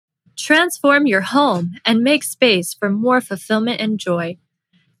Transform your home and make space for more fulfillment and joy.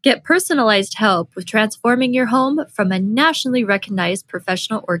 Get personalized help with transforming your home from a nationally recognized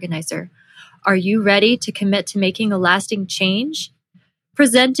professional organizer. Are you ready to commit to making a lasting change?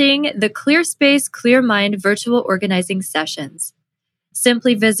 Presenting the Clear Space, Clear Mind virtual organizing sessions.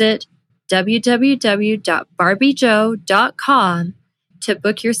 Simply visit www.barbiejoe.com to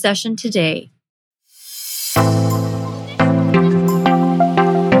book your session today.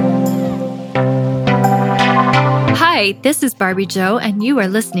 Hi, this is Barbie Joe, and you are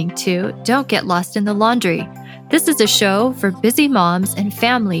listening to Don't Get Lost in the Laundry. This is a show for busy moms and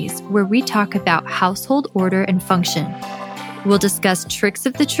families where we talk about household order and function. We'll discuss tricks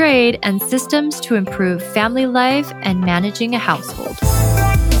of the trade and systems to improve family life and managing a household.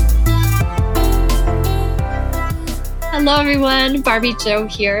 Hello, everyone. Barbie Joe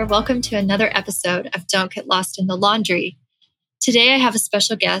here. Welcome to another episode of Don't Get Lost in the Laundry. Today, I have a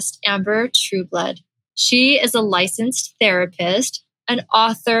special guest, Amber Trueblood. She is a licensed therapist, an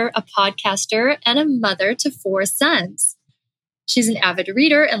author, a podcaster, and a mother to 4 sons. She's an avid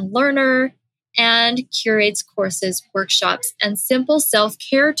reader and learner and curates courses, workshops, and simple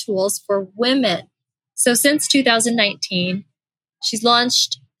self-care tools for women. So since 2019, she's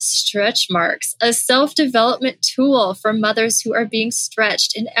launched Stretch Marks, a self-development tool for mothers who are being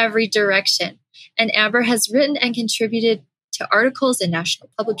stretched in every direction. And Amber has written and contributed to articles in national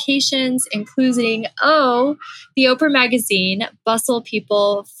publications, including, the Oprah Magazine, Bustle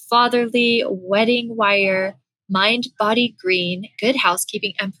People, Fatherly, Wedding Wire, Mind, Body, Green, Good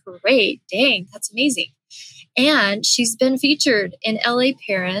Housekeeping, and Parade. Dang, that's amazing. And she's been featured in LA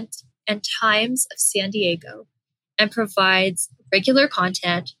Parent and Times of San Diego and provides regular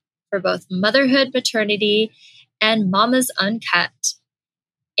content for both motherhood, maternity, and Mamas Uncut.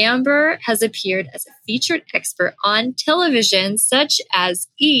 Amber has appeared as a featured expert on television such as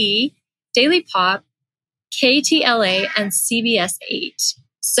E!, Daily Pop, KTLA, and CBS 8.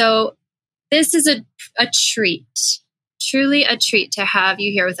 So this is a treat, truly a treat to have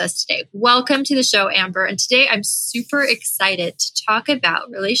you here with us today. Welcome to the show, Amber. And today I'm super excited to talk about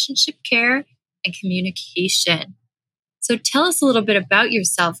relationship care and communication. So tell us a little bit about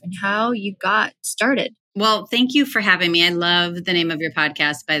yourself and how you got started. Well, thank you for having me. I love the name of your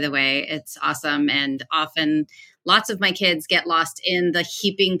podcast, by the way. It's awesome. And often lots of my kids get lost in the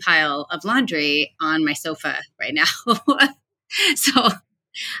heaping pile of laundry on my sofa right now. So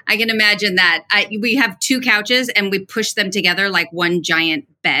I can imagine that. We have 2 couches and we push them together like one giant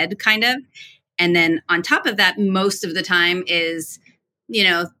bed, kind of. And then on top of that, most of the time is,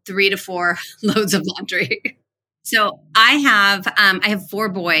 3 to 4 loads of laundry. So I have 4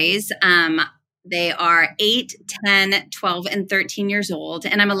 boys. They are 8, 10, 12, and 13 years old.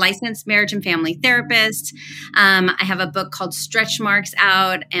 And I'm a licensed marriage and family therapist. I have a book called Stretch Marks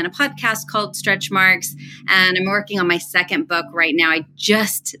out and a podcast called Stretch Marks. And I'm working on my 2nd book right now. I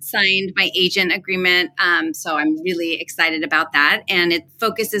just signed my agent agreement. So I'm really excited about that. And it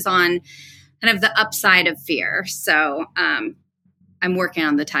focuses on kind of the upside of fear. So I'm working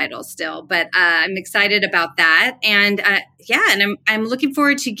on the title still, but I'm excited about that. And and I'm looking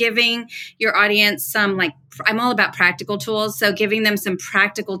forward to giving your audience some, I'm all about practical tools. So giving them some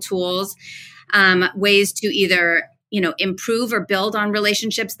practical tools, ways to either, improve or build on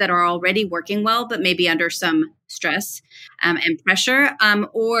relationships that are already working well, but maybe under some stress and pressure,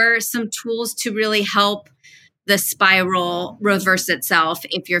 or some tools to really help the spiral reverse itself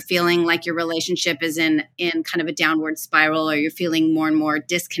if you're feeling like your relationship is in kind of a downward spiral, or you're feeling more and more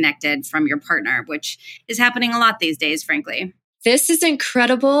disconnected from your partner, which is happening a lot these days, frankly. This is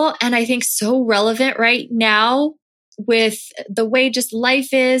incredible. And I think so relevant right now with the way just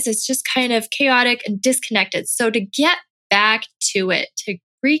life is. It's just kind of chaotic and disconnected. So to get back to it, to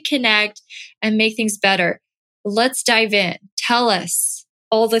reconnect and make things better, let's dive in. Tell us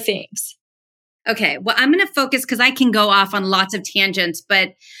all the things. Okay, well, I'm going to focus because I can go off on lots of tangents,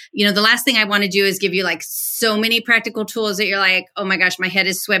 but the last thing I want to do is give you so many practical tools that you're like, oh my gosh, my head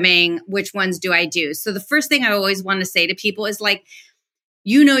is swimming. Which ones do I do? So the first thing I always want to say to people is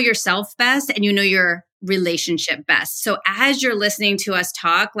you know yourself best and you know your relationship best. So as you're listening to us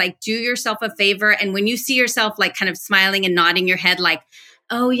talk, do yourself a favor. And when you see yourself kind of smiling and nodding your head,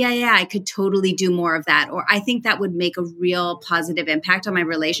 oh, yeah, I could totally do more of that. Or I think that would make a real positive impact on my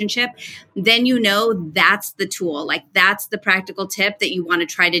relationship. Then that's the tool. That's the practical tip that you want to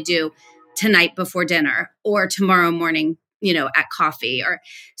try to do tonight before dinner or tomorrow morning, at coffee. I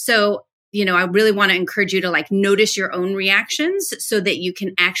really want to encourage you to notice your own reactions so that you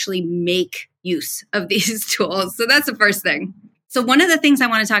can actually make use of these tools. So that's the first thing. So one of the things I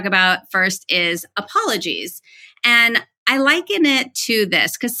want to talk about first is apologies. And I liken it to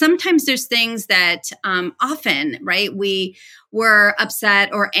this because sometimes there's things that often, right, we were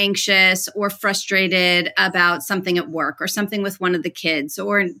upset or anxious or frustrated about something at work or something with one of the kids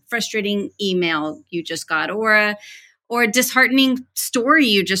or a frustrating email you just got or a disheartening story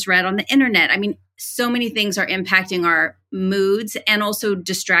you just read on the internet. I mean, so many things are impacting our moods and also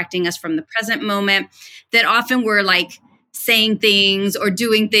distracting us from the present moment that often we're like saying things or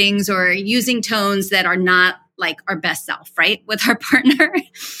doing things or using tones that are not like our best self, right? With our partner.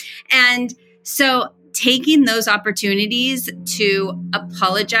 And so taking those opportunities to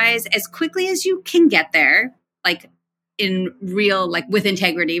apologize as quickly as you can get there, like in real, like with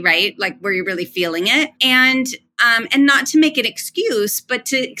integrity, right? Like where you're really feeling it. And not to make an excuse, but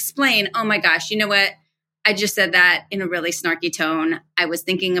to explain, oh my gosh, you know what? I just said that in a really snarky tone. I was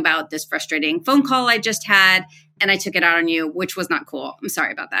thinking about this frustrating phone call I just had, and I took it out on you, which was not cool. I'm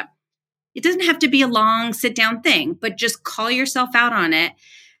sorry about that. It doesn't have to be a long sit down thing, but just call yourself out on it.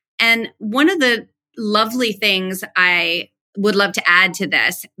 And one of the lovely things I would love to add to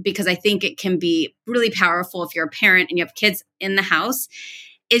this, because I think it can be really powerful if you're a parent and you have kids in the house,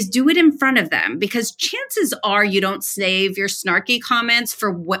 is do it in front of them, because chances are you don't save your snarky comments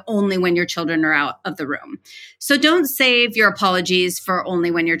for only when your children are out of the room. So don't save your apologies for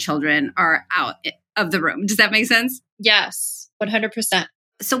only when your children are out of the room. Does that make sense? Yes, 100%.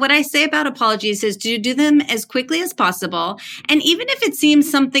 So what I say about apologies is to do them as quickly as possible. And even if it seems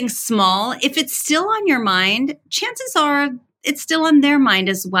something small, if it's still on your mind, chances are it's still on their mind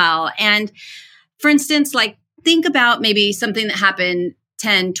as well. And for instance, like think about maybe something that happened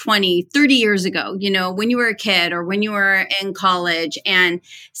 10, 20, 30 years ago, you know, when you were a kid or when you were in college and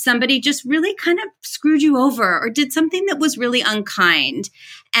somebody just really kind of screwed you over or did something that was really unkind.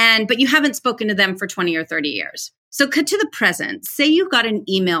 But you haven't spoken to them for 20 or 30 years. So cut to the present. Say you got an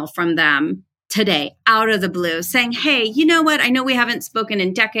email from them today out of the blue saying, hey, you know what? I know we haven't spoken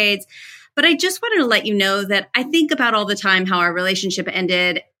in decades, but I just wanted to let you know that I think about all the time how our relationship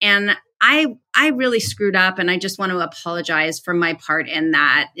ended. And I really screwed up and I just want to apologize for my part in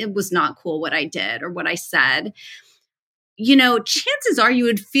that. It was not cool what I did or what I said. You know, chances are you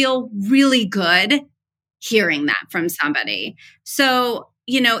would feel really good hearing that from somebody. So,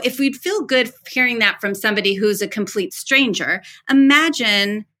 you know, if we'd feel good hearing that from somebody who's a complete stranger,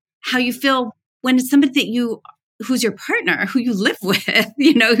 imagine how you feel when it's somebody who's your partner, who you live with,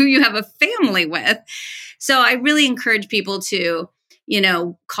 you know, who you have a family with. So I really encourage people to, you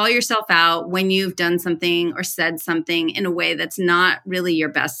know, call yourself out when you've done something or said something in a way that's not really your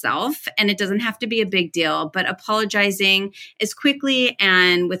best self. And it doesn't have to be a big deal, but apologizing as quickly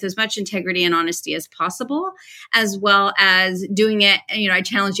and with as much integrity and honesty as possible, as well as doing it. You know, I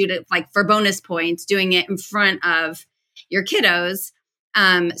challenge you to, like, for bonus points, doing it in front of your kiddos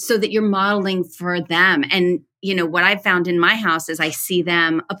so that you're modeling for them. And, you know, what I've found in my house is I see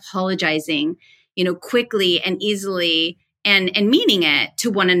them apologizing, you know, quickly and easily and meaning it to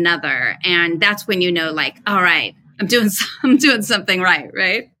one another. And that's when you know, like, all right, I'm doing something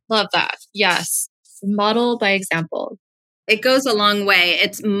right? Love that. Yes. Model by example. It goes a long way.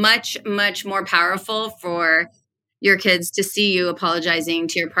 It's much, much more powerful for your kids to see you apologizing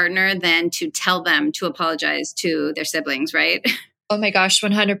to your partner than to tell them to apologize to their siblings, right? Oh my gosh,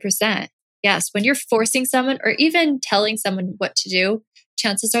 100%. Yes. When you're forcing someone or even telling someone what to do,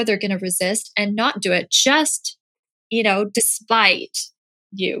 chances are they're going to resist and not do it just, you know, despite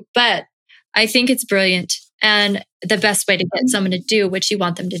you. But I think it's brilliant. And the best way to get someone to do what you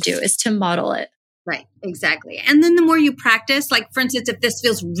want them to do is to model it. Right, exactly. And then the more you practice, like for instance, if this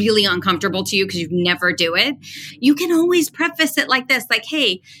feels really uncomfortable to you because you never do it, you can always preface it like this, like,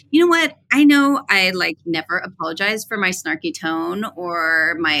 hey, you know what? I know I like never apologize for my snarky tone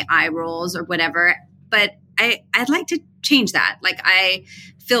or my eye rolls or whatever, but I'd like to change that. Like I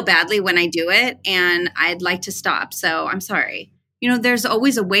feel badly when I do it and I'd like to stop. So I'm sorry. You know, there's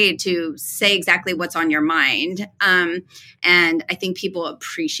always a way to say exactly what's on your mind. And I think people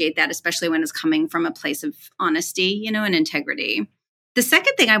appreciate that, especially when it's coming from a place of honesty, you know, and integrity. The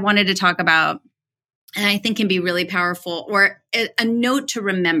second thing I wanted to talk about, and I think can be really powerful, or a note to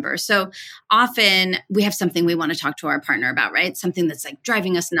remember. So often we have something we want to talk to our partner about, right? Something that's like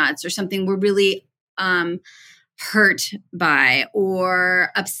driving us nuts or something we're really hurt by or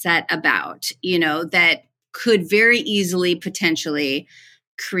upset about, you know, that could very easily potentially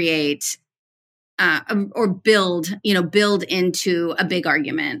create or build into a big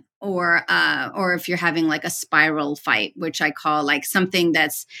argument or if you're having like a spiral fight, which I call like something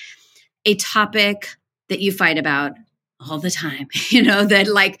that's a topic that you fight about all the time, that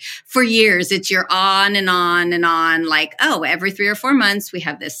like for years, it's you're on and on and on, like, oh, every 3 or 4 months, we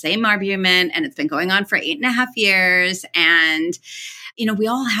have this same argument and it's been going on for 8.5 years. And, we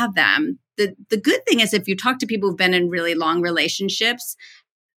all have them. The good thing is if you talk to people who've been in really long relationships,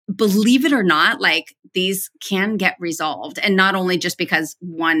 believe it or not, like these can get resolved. And not only just because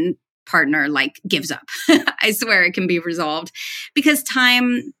one partner like gives up. I swear it can be resolved because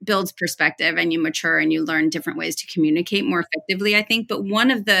time builds perspective and you mature and you learn different ways to communicate more effectively, I think. But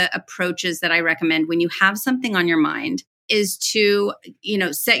one of the approaches that I recommend when you have something on your mind is to,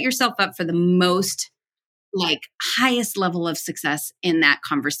 set yourself up for the most like highest level of success in that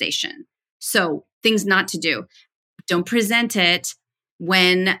conversation. So things not to do. Don't present it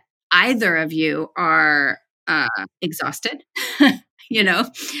when either of you are exhausted,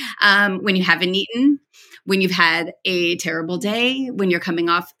 when you haven't eaten, when you've had a terrible day, when you're coming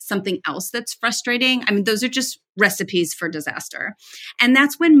off something else that's frustrating. I mean, those are just recipes for disaster. And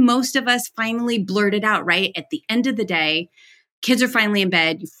that's when most of us finally blurt it out, right? At the end of the day, kids are finally in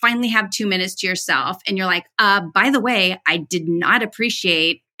bed. You finally have 2 minutes to yourself. And you're like, by the way, I did not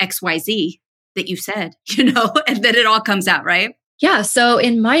appreciate XYZ that you said, and then it all comes out, right? Yeah. So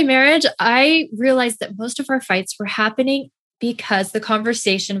in my marriage, I realized that most of our fights were happening because the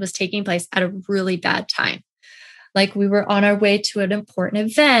conversation was taking place at a really bad time. Like we were on our way to an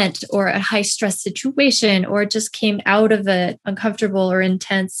important event or a high stress situation, or just came out of an uncomfortable or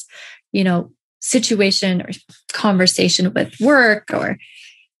intense, situation or conversation with work or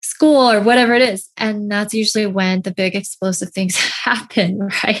school or whatever it is. And that's usually when the big explosive things happen,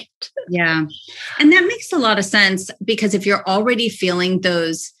 right? Yeah. And that makes a lot of sense because if you're already feeling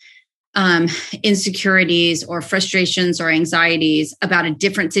those insecurities or frustrations or anxieties about a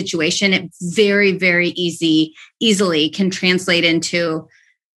different situation, it very, very easily can translate into,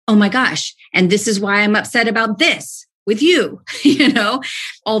 oh my gosh, and this is why I'm upset about this with you,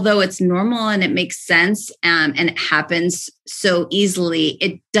 although it's normal and it makes sense and it happens so easily,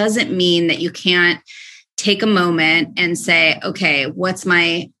 it doesn't mean that you can't take a moment and say, okay, what's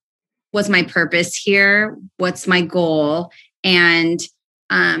my purpose here? What's my goal? And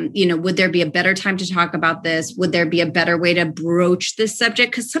would there be a better time to talk about this? Would there be a better way to broach this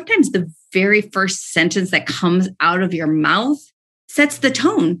subject? Because sometimes the very first sentence that comes out of your mouth sets the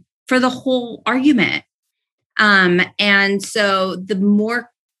tone for the whole argument. And so the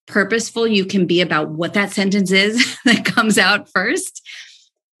more purposeful you can be about what that sentence is that comes out first,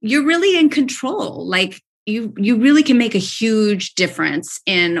 you're really in control. Like you really can make a huge difference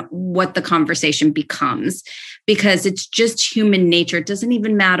in what the conversation becomes because it's just human nature. It doesn't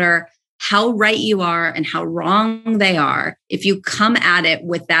even matter how right you are and how wrong they are. If you come at it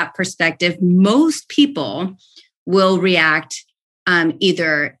with that perspective, most people will react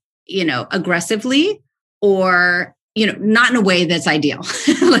either, aggressively or, not in a way that's ideal.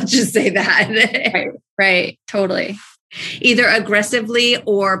 Let's just say that. Right. Totally. Either aggressively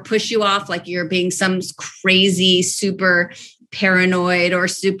or push you off like you're being some crazy, super paranoid or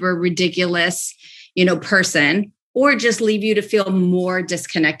super ridiculous, person, or just leave you to feel more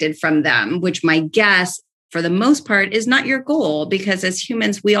disconnected from them, which my guess for the most part is not your goal because as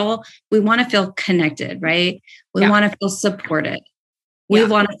humans, we want to feel connected, right? We want to feel supported. We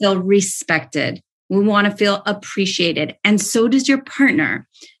want to feel respected. We want to feel appreciated. And so does your partner.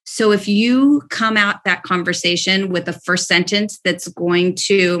 So if you come out that conversation with the first sentence that's going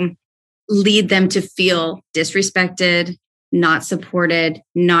to lead them to feel disrespected, not supported,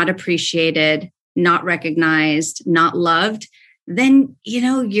 not appreciated, not recognized, not loved, then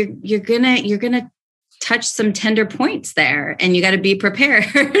you're gonna touch some tender points there, and you got to be prepared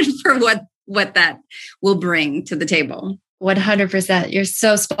for what that will bring to the table. 100%. You're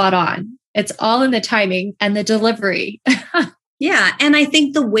so spot on. It's all in the timing and the delivery. Yeah. And I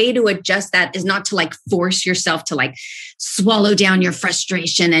think the way to adjust that is not to like force yourself to like swallow down your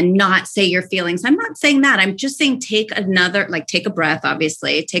frustration and not say your feelings. I'm not saying that. I'm just saying take a breath,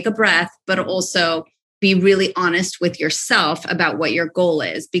 obviously, take a breath, but also be really honest with yourself about what your goal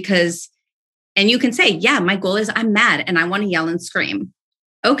is and you can say, yeah, my goal is I'm mad and I want to yell and scream.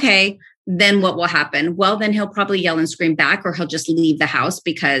 Okay. Then what will happen? Well, then he'll probably yell and scream back, or he'll just leave the house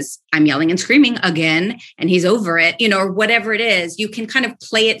because I'm yelling and screaming again and he's over it, or whatever it is. You can kind of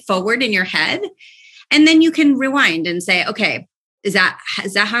play it forward in your head and then you can rewind and say, okay, is that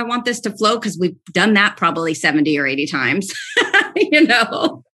how I want this to flow? Because we've done that probably 70 or 80 times,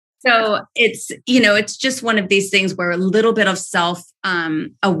 So it's just one of these things where a little bit of self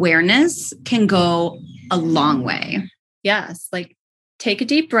awareness can go a long way. Yes. Like take a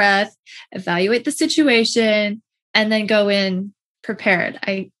deep breath, evaluate the situation, and then go in prepared.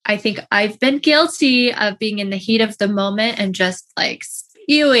 I think I've been guilty of being in the heat of the moment and just like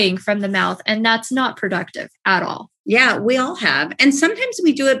spewing from the mouth, and that's not productive at all. Yeah, we all have. And sometimes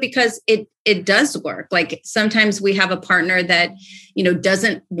we do it because it does work. Like sometimes we have a partner that,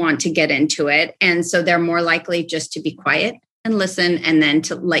 doesn't want to get into it. And so they're more likely just to be quiet and listen and then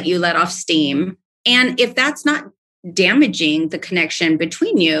to let you let off steam. And if that's not damaging the connection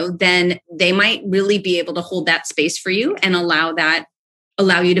between you, then they might really be able to hold that space for you and allow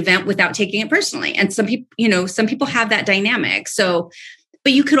you to vent without taking it personally. And some people have that dynamic. So,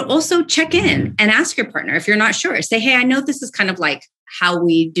 but you could also check in and ask your partner if you're not sure. Say, hey, I know this is kind of like how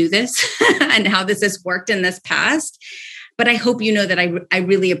we do this and how this has worked in this past, but I hope you know that I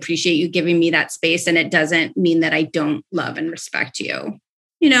really appreciate you giving me that space. And it doesn't mean that I don't love and respect you.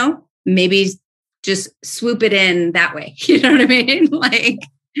 Maybe just swoop it in that way. You know what I mean?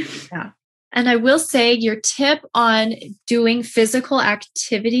 Yeah. And I will say your tip on doing physical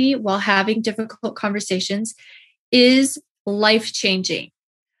activity while having difficult conversations is life-changing.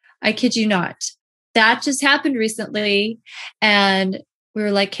 I kid you not. That just happened recently. And we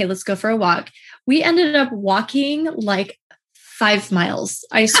were like, okay, let's go for a walk. We ended up walking like 5 miles,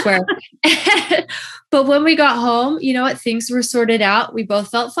 I swear. But when we got home, you know what? Things were sorted out. We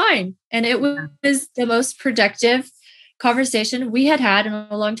both felt fine. And it was the most productive conversation we had in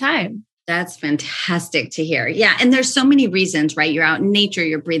a long time. That's fantastic to hear. Yeah. And there's so many reasons, right? You're out in nature,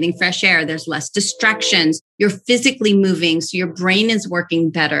 you're breathing fresh air, there's less distractions, you're physically moving. So your brain is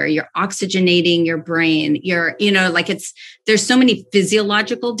working better. You're oxygenating your brain. There's so many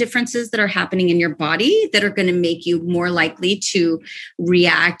physiological differences that are happening in your body that are going to make you more likely to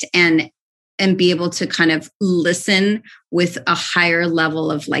react and be able to kind of listen with a higher level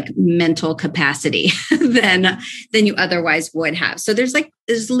of like mental capacity than you otherwise would have. So there's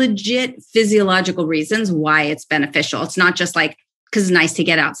legit physiological reasons why it's beneficial. It's not just like, because it's nice to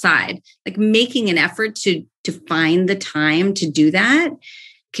get outside. Like making an effort to find the time to do that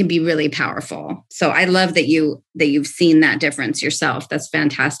can be really powerful. So I love that you've seen that difference yourself. That's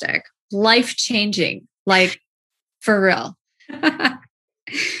fantastic. Life-changing, like for real.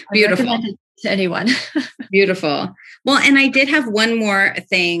 Beautiful. To anyone. Beautiful. Well, and I did have one more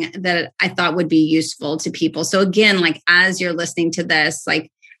thing that I thought would be useful to people. So again, like as you're listening to this,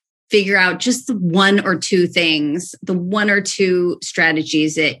 like figure out just the one or two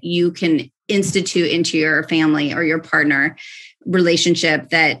strategies that you can institute into your family or your partner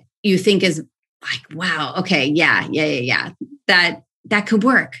relationship that you think is like, wow, okay, yeah. That could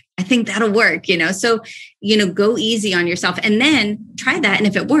work. I think that'll work, So, go easy on yourself and then try that. And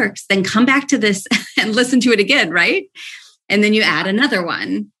if it works, then come back to this and listen to it again, right? And then you add another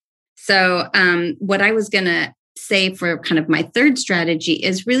one. So what I was going to say for kind of my third strategy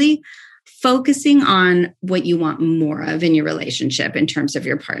is really focusing on what you want more of in your relationship in terms of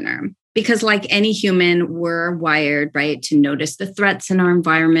your partner. Because like any human, we're wired, right, to notice the threats in our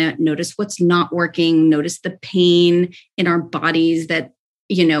environment, notice what's not working, notice the pain in our bodies that,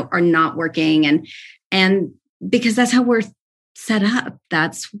 are not working. And because that's how we're set up,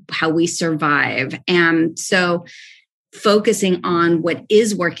 that's how we survive. And so focusing on what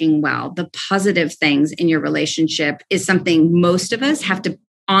is working well, the positive things in your relationship is something most of us have to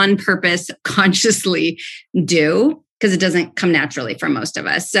on purpose consciously do, because it doesn't come naturally for most of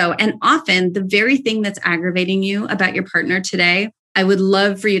us. So, and often the very thing that's aggravating you about your partner today, I would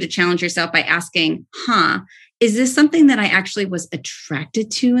love for you to challenge yourself by asking, is this something that I actually was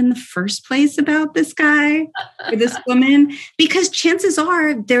attracted to in the first place about this guy or this woman? Because chances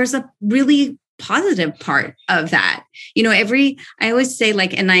are there's a really positive part of that. I always say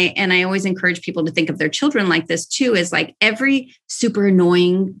like, and I always encourage people to think of their children like this too, is like every super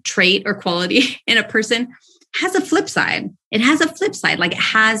annoying trait or quality in a person has a flip side. It has a flip side. Like it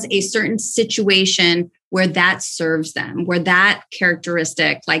has a certain situation where that serves them, where that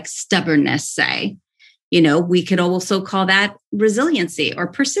characteristic, like stubbornness, say, we could also call that resiliency or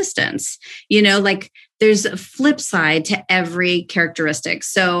persistence, like there's a flip side to every characteristic.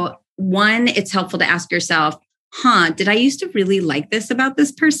 So one, it's helpful to ask yourself, did I used to really like this about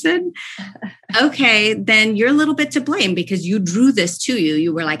this person? Okay, then you're a little bit to blame because you drew this to you.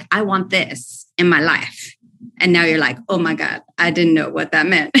 You were like, I want this in my life. And now you're like, oh my God, I didn't know what that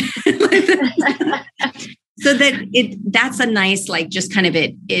meant. So that's a nice, like, just kind of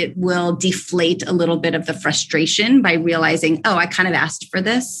it will deflate a little bit of the frustration by realizing, oh, I kind of asked for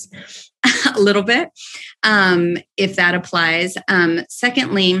this a little bit, if that applies.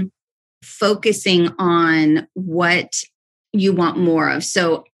 Secondly, focusing on what you want more of.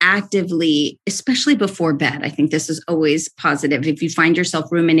 So actively, especially before bed, I think this is always positive. If you find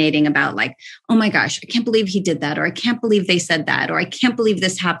yourself ruminating about like, oh my gosh, I can't believe he did that, or I can't believe they said that, or I can't believe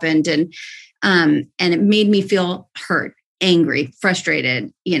this happened. And it made me feel hurt, angry,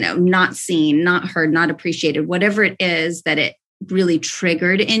 frustrated, not seen, not heard, not appreciated, whatever it is that it really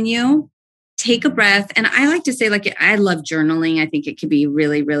triggered in you. Take a breath. And I like to say, like, I love journaling. I think it could be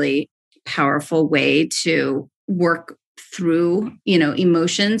really, really powerful way to work through,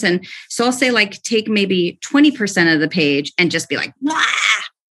 emotions. And so I'll say, like, take maybe 20% of the page and just be like,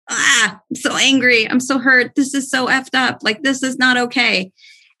 I'm so angry. I'm so hurt. This is so effed up. Like, this is not okay.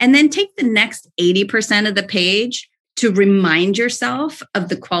 And then take the next 80% of the page to remind yourself of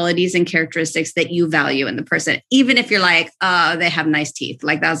the qualities and characteristics that you value in the person. Even if you're like, they have nice teeth.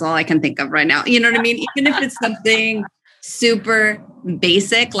 Like, that's all I can think of right now. You know what I mean? Even if it's something super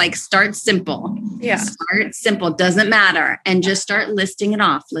basic, like, start simple. Yeah. Start simple. Doesn't matter. And just start listing it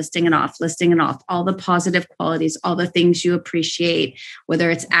off. All the positive qualities, all the things you appreciate, whether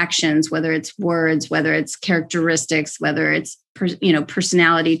it's actions, whether it's words, whether it's characteristics, whether it's,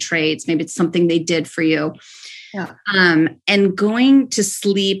 personality traits. Maybe it's something they did for you. Yeah. And going to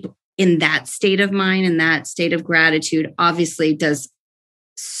sleep in that state of mind and that state of gratitude obviously does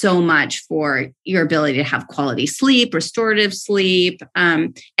so much for your ability to have quality sleep, restorative sleep,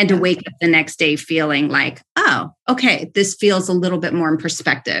 and to wake up the next day feeling like, oh, okay, this feels a little bit more in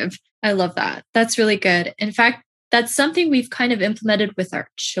perspective. I love that. That's really good. In fact, that's something we've kind of implemented with our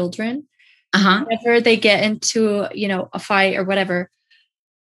children. Whenever they get into, a fight or whatever,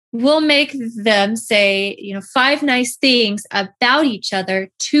 we'll make them say, 5 nice things about each other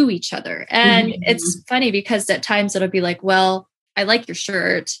to each other. And it's funny because at times it'll be like, well, I like your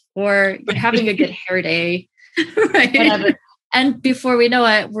shirt, or you're having a good hair day, right? Whatever. And before we know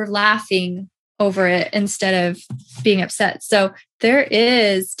it, we're laughing over it instead of being upset. So there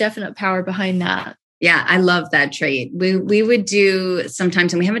is definite power behind that. Yeah, I love that trait. We would do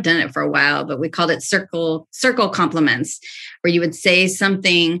sometimes, and we haven't done it for a while, but we called it circle compliments, where you would say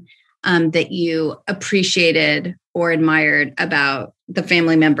something that you appreciated or admired about the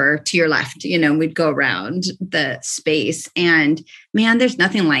family member to your left. We'd go around the space, and man, there's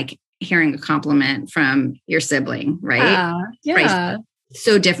nothing like hearing a compliment from your sibling, right? Yeah. Right.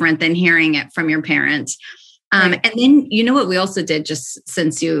 So different than hearing it from your parents. Right. And then, what we also did, just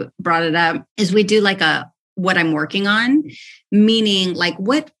since you brought it up, is we do like what I'm working on, meaning like,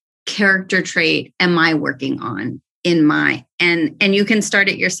 what character trait am I working on and you can start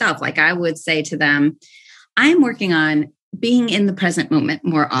it yourself. Like, I would say to them, I'm working on being in the present moment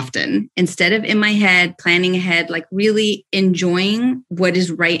more often, instead of in my head, planning ahead, like really enjoying what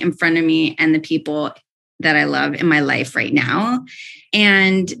is right in front of me and the people that I love in my life right now,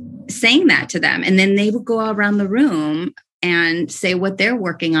 and saying that to them. And then they will go around the room and say what they're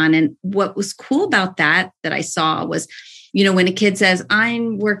working on. And what was cool about that I saw was, when a kid says,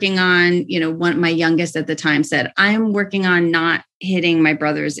 I'm working on, my youngest at the time said, I'm working on not hitting my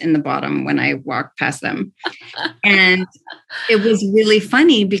brothers in the bottom when I walk past them. And it was really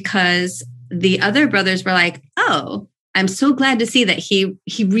funny because the other brothers were like, oh, I'm so glad to see that he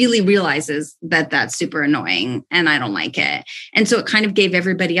really realizes that that's super annoying and I don't like it. And so it kind of gave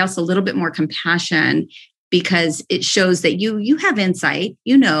everybody else a little bit more compassion, because it shows that you have insight,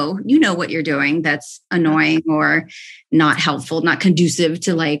 you know what you're doing that's annoying or not helpful, not conducive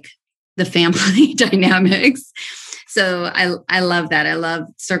to like the family dynamics. So I love that. I love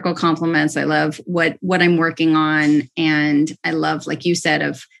circle compliments. I love what I'm working on. And I love, like you said,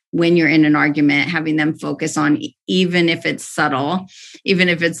 of when you're in an argument, having them focus on, even if it's subtle, even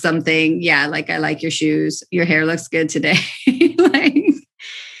if it's something, like, I like your shoes, your hair looks good today.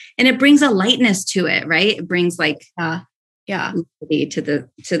 And it brings a lightness to it, right? It brings like levity to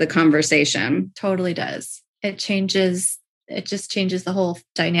the conversation. Totally does. It just changes the whole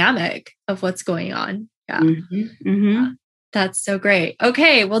dynamic of what's going on. Yeah. That's so great.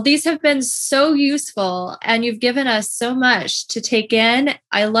 Okay. Well, these have been so useful and you've given us so much to take in.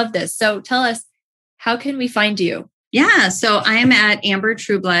 I love this. So tell us, how can we find you? Yeah. So I'm at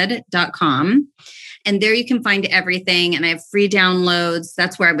ambertrueblood.com. And there you can find everything. And I have free downloads.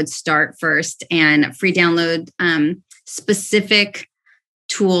 That's where I would start first, and free download specific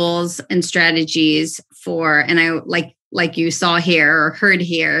tools and strategies for, and I like you saw here or heard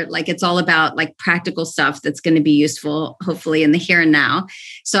here, like it's all about like practical stuff that's going to be useful, hopefully in the here and now.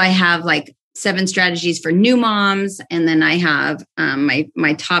 So I have like 7 strategies for new moms. And then I have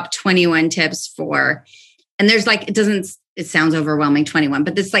my top 21 tips for, and there's like, it doesn't it sounds overwhelming, 21,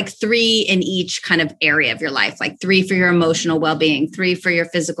 but it's like 3 in each kind of area of your life, like 3 for your emotional well-being, 3 for your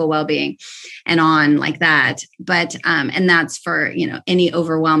physical well-being, and on like that. But, and that's for, any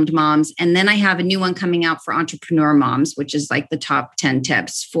overwhelmed moms. And then I have a new one coming out for entrepreneur moms, which is like the top 10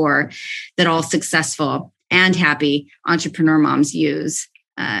 tips that all successful and happy entrepreneur moms use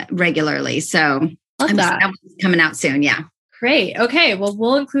regularly. So that one's coming out soon. Yeah. Great. Okay. Well,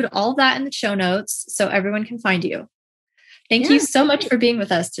 we'll include all of that in the show notes so everyone can find you. Thank you so much for being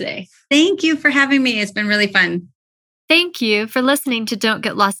with us today. Thank you for having me. It's been really fun. Thank you for listening to Don't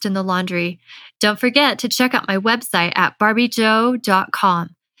Get Lost in the Laundry. Don't forget to check out my website at barbiejo.com.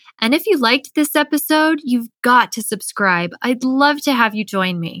 And if you liked this episode, you've got to subscribe. I'd love to have you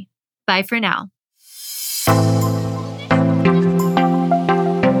join me. Bye for now.